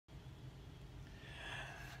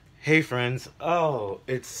Hey friends, oh,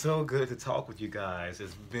 it's so good to talk with you guys.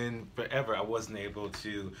 It's been forever. I wasn't able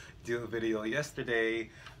to do a video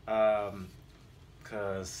yesterday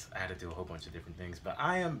because I had to do a whole bunch of different things. But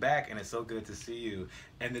I am back and it's so good to see you.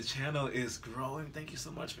 And the channel is growing. Thank you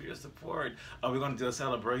so much for your support. We're going to do a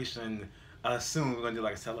celebration soon. We're going to do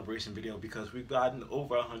like a celebration video because we've gotten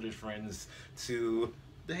over 100 friends to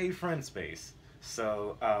the Hey Friend space.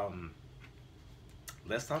 So,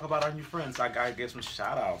 let's talk about our new friends. I gotta give some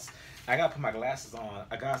shout outs. I gotta put my glasses on.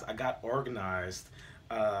 I got organized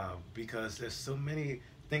because there's so many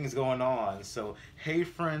things going on. So, hey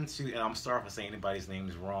friend to, and I'm sorry if I say anybody's name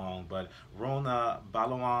is wrong, but Rona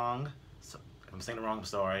Balawang, so, if I'm saying it wrong, I'm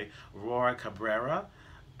sorry. Roy Cabrera,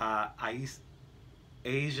 Ais,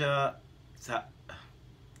 Asia,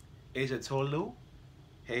 Asia Tolu,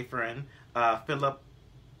 hey friend. Philip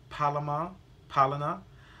Palana,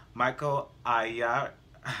 Michael Ayar,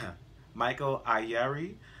 Michael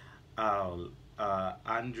Ayari,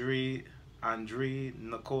 Andre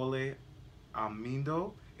Nicole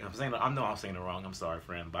Amindo. If I'm saying, I know I'm saying it wrong. I'm sorry,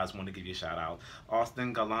 friend, but I just want to give you a shout out.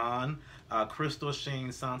 Austin Galan, Crystal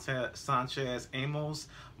Shane Sanchez Amos,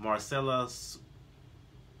 Marcella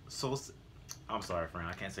Sos. I'm sorry, friend,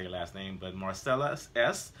 I can't say your last name, but Marcella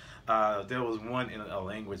S. There was one in a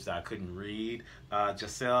language that I couldn't read.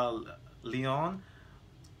 Giselle Leon,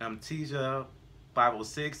 Tija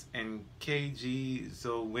 506, and KG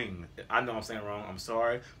Zoing. I know I'm saying it wrong, I'm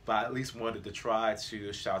sorry, but I at least wanted to try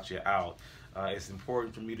to shout you out. It's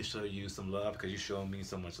important for me to show you some love because you show me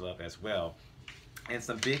so much love as well. And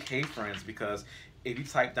some big hey friends, because if you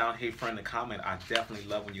type down hey friend in the comment, I definitely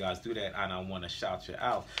love when you guys do that and I want to shout you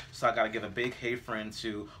out. So I got to give a big hey friend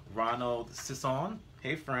to Ronald Sisson,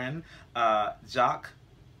 hey friend, Jock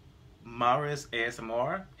Maris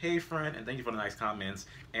ASMR, hey friend, and thank you for the nice comments,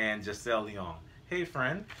 and Giselle Leon, hey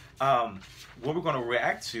friend. What we're going to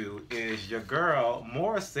react to is your girl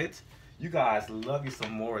Morissette. You guys love you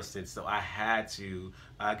some Morissette, so I had to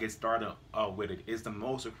get started with it. It's the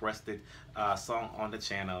most requested song on the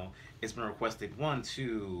channel. It's been requested 1,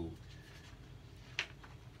 2,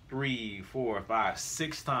 3, 4, 5,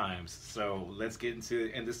 6 times. So let's get into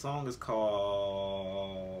it. And the song is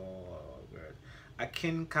called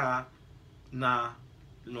Akin Ka Na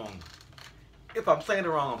Lang. If I'm playing it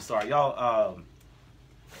wrong, I'm sorry. Y'all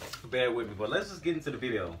bear with me. But let's just get into the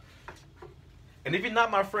video. And if you're not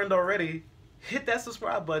my friend already, hit that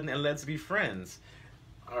subscribe button and let's be friends.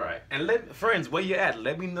 Alright, and friends, where you at?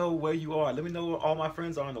 Let me know where you are. Let me know where all my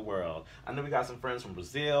friends are in the world. I know we got some friends from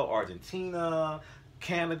Brazil, Argentina,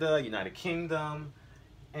 Canada, United Kingdom,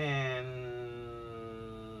 and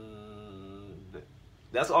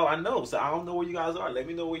that's all I know. So I don't know where you guys are. Let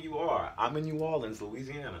me know where you are. I'm in New Orleans,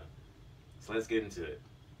 Louisiana. So let's get into it.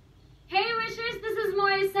 Hey wishers, this is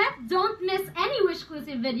Morissette. Don't miss any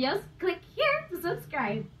Wish-clusive videos. Click here to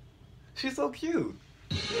subscribe. She's so cute.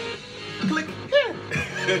 Click here.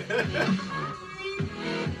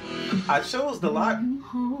 I chose the lot. You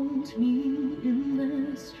hold me in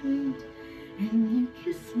the street and you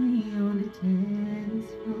kiss me on the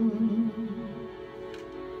dance floor.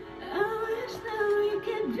 I wish that we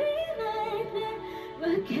could be like that,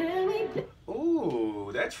 but can we be?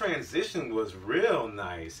 Ooh, that transition was real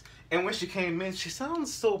nice. And when she came in, she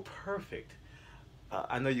sounds so perfect.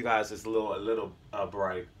 I know you guys is a little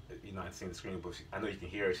bright. You know, I seen the screen, but I know you can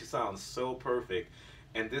hear it. She sounds so perfect.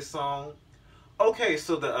 And this song, okay,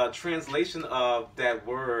 so the translation of that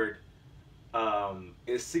word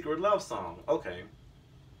is secret love song. Okay.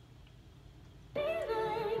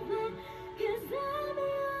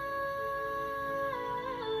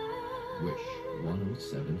 Wish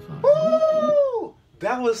 1075. Ooh,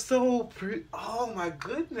 that was so pretty. Oh my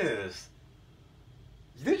goodness.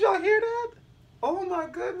 Did y'all hear that? Oh my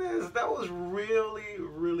goodness, that was really,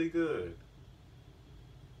 really good.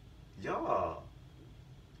 Y'all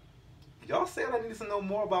said I needed to know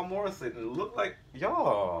more about Morissette, and it looked like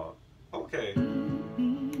y'all. Okay.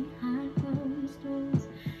 Behind closed doors,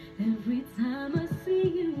 every time I see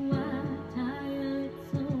you, I tire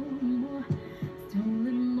some more.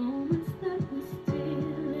 Stolen moments that we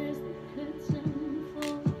steal as the curtain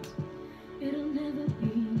falls. It'll never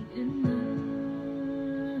be enough.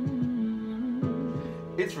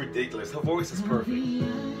 It's ridiculous. Her voice is perfect.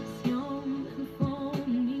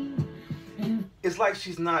 It's like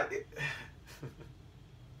she's not.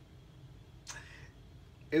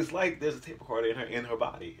 It's like there's a tape recorder in her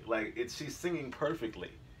body. Like she's singing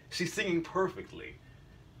perfectly. She's singing perfectly.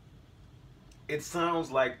 It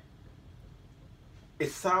sounds like a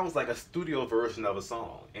studio version of a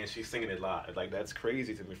song, and she's singing it live. Like that's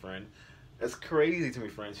crazy to me, friend. That's crazy to me,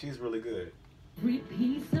 friend. She's really good. Every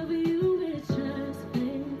piece of you is just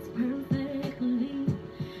fits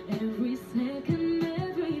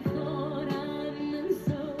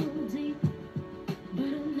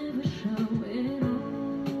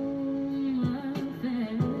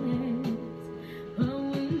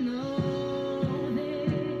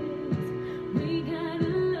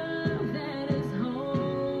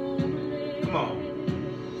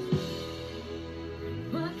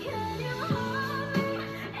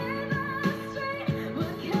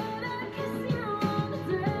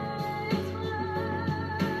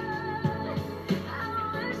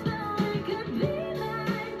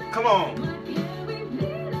Come on.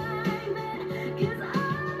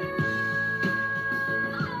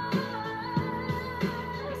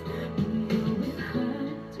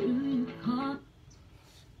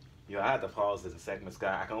 Yo, I had to pause this segment,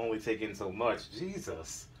 Scott. I can only take in so much.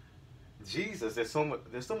 Jesus. Jesus, there's so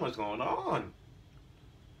much going on.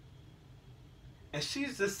 And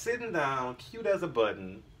she's just sitting down, cute as a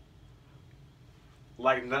button,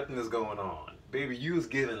 like nothing is going on. Baby, you was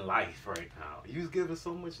giving life right now. You was giving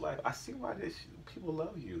so much life. I see why people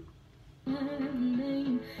love you. Like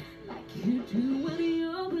you do when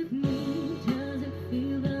you're with me. Does it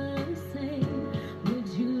feel the same? Would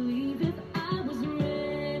you leave if I was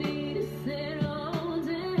ready to settle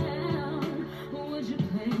down? Would you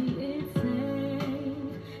play it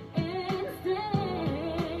safe and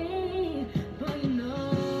stay? But you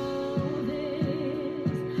know this,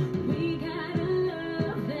 we got a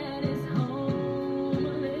love that is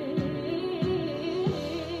homeless.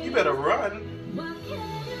 You better run. Why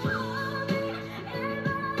can't you hold me in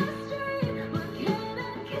the street? Why can't I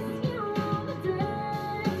kiss you on the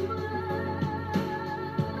dance floor?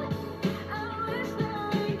 I wish that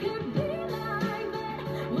we could be like that.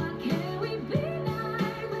 Why can't we be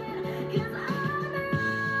like that? 'Cause I'm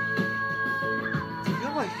Do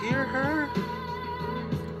y'all hear her?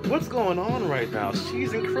 What's going on right now?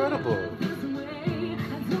 She's incredible. this way.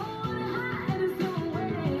 I don't wanna hide this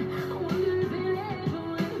away. I wonder if it ever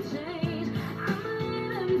will change. I'm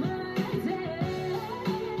living by day.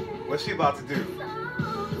 What's she about to do?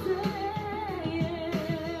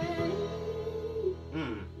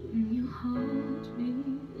 You hold me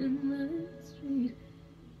in the street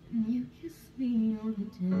and you kiss me on the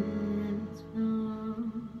dance floor.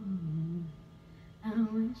 I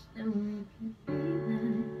wish that we could be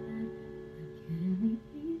like that. But can we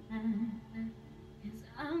be like that? 'Cause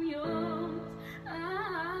I'm yours.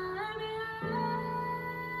 I'm yours.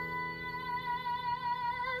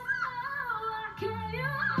 Oh, can you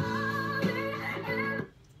hold me?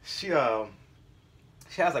 She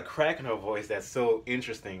has a crack in her voice that's so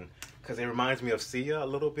interesting because it reminds me of Sia a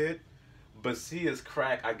little bit, but Sia's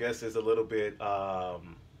crack, I guess, is a little bit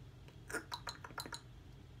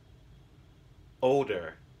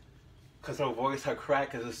older because her voice, her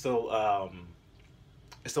crack is just so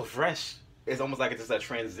it's so fresh. It's almost like it's just a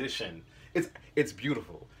transition. It's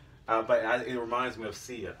beautiful, but it reminds me of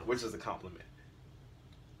Sia, which is a compliment.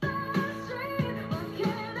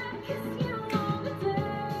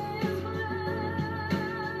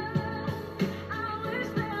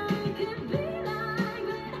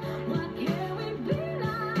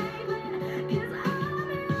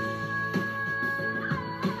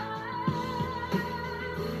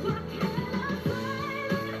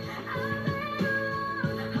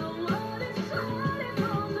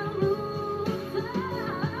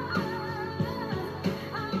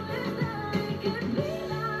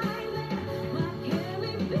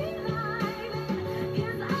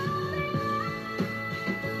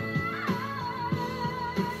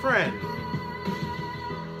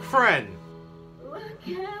 Friend. Why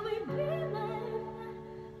can't we be like?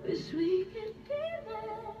 Wish we could be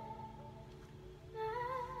like.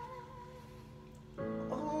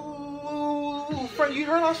 Oh, friend, you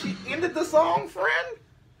heard how she ended the song, friend?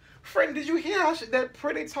 Friend, did you hear how that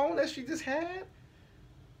pretty tone that she just had?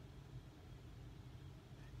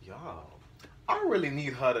 Y'all, I really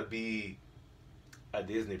need her to be a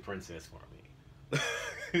Disney princess for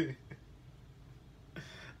me.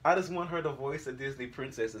 I just want her to voice a Disney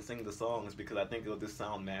princess and sing the songs because I think it'll just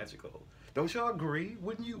sound magical. Don't y'all agree?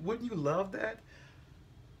 Wouldn't you love that?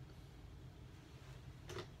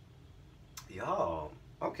 Y'all.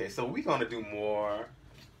 Okay, so we're gonna do more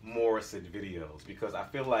Morissette videos because I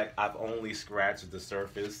feel like I've only scratched the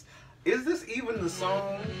surface. Is this even the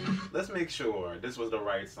song? Let's make sure this was the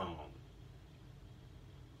right song.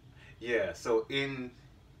 Yeah, so in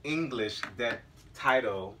English, that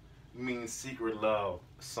title means Secret Love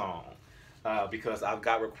Song because I've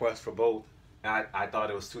got requests for both. And I thought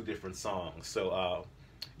it was two different songs. So,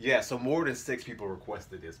 yeah, so more than 6 people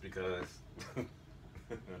requested this because,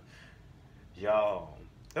 y'all,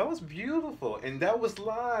 that was beautiful. And that was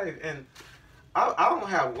live. And I don't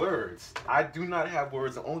have words. I do not have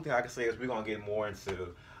words. The only thing I can say is we're going to get more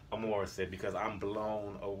into a Morissette because I'm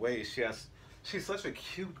blown away. She's such a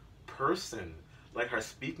cute person. Like her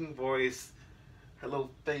speaking voice, her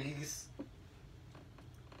little face.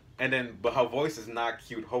 And then, but her voice is not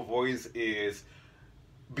cute. Her voice is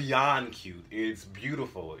beyond cute. It's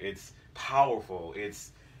beautiful. It's powerful.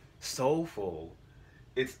 It's soulful.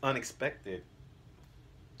 It's unexpected.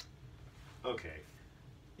 Okay.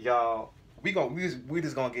 Y'all, we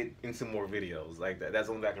just gonna get into more videos like that. That's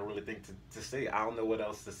the only thing I can really think to say. I don't know what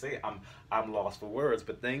else to say. I'm lost for words.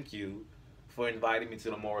 But thank you for inviting me to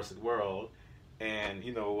the Morissette world. And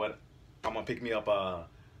you know what? I'm gonna pick me up a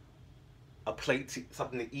plate,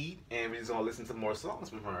 something to eat, and we're just gonna listen to more songs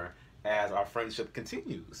from her as our friendship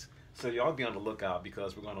continues. So y'all be on the lookout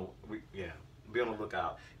because be on the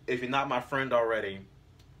lookout. If you're not my friend already,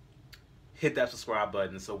 hit that subscribe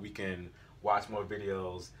button so we can watch more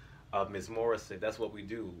videos of Miss Morissette. That's what we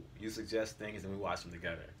do. You suggest things and we watch them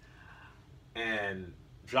together. And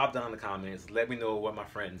drop down in the comments. Let me know where my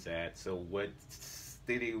friend's at. So what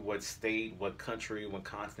city, what state, what country, what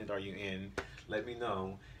continent are you in? Let me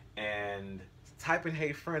know. And type in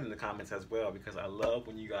 "Hey friend" in the comments as well, because I love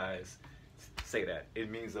when you guys say that. It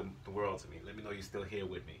means the world to me. Let me know you're still here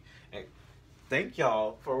with me. And thank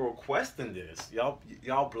y'all for requesting this.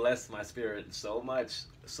 Y'all bless my spirit so much.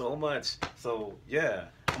 So yeah,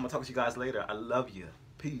 I'm gonna talk to you guys later. I love you.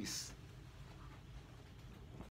 Peace.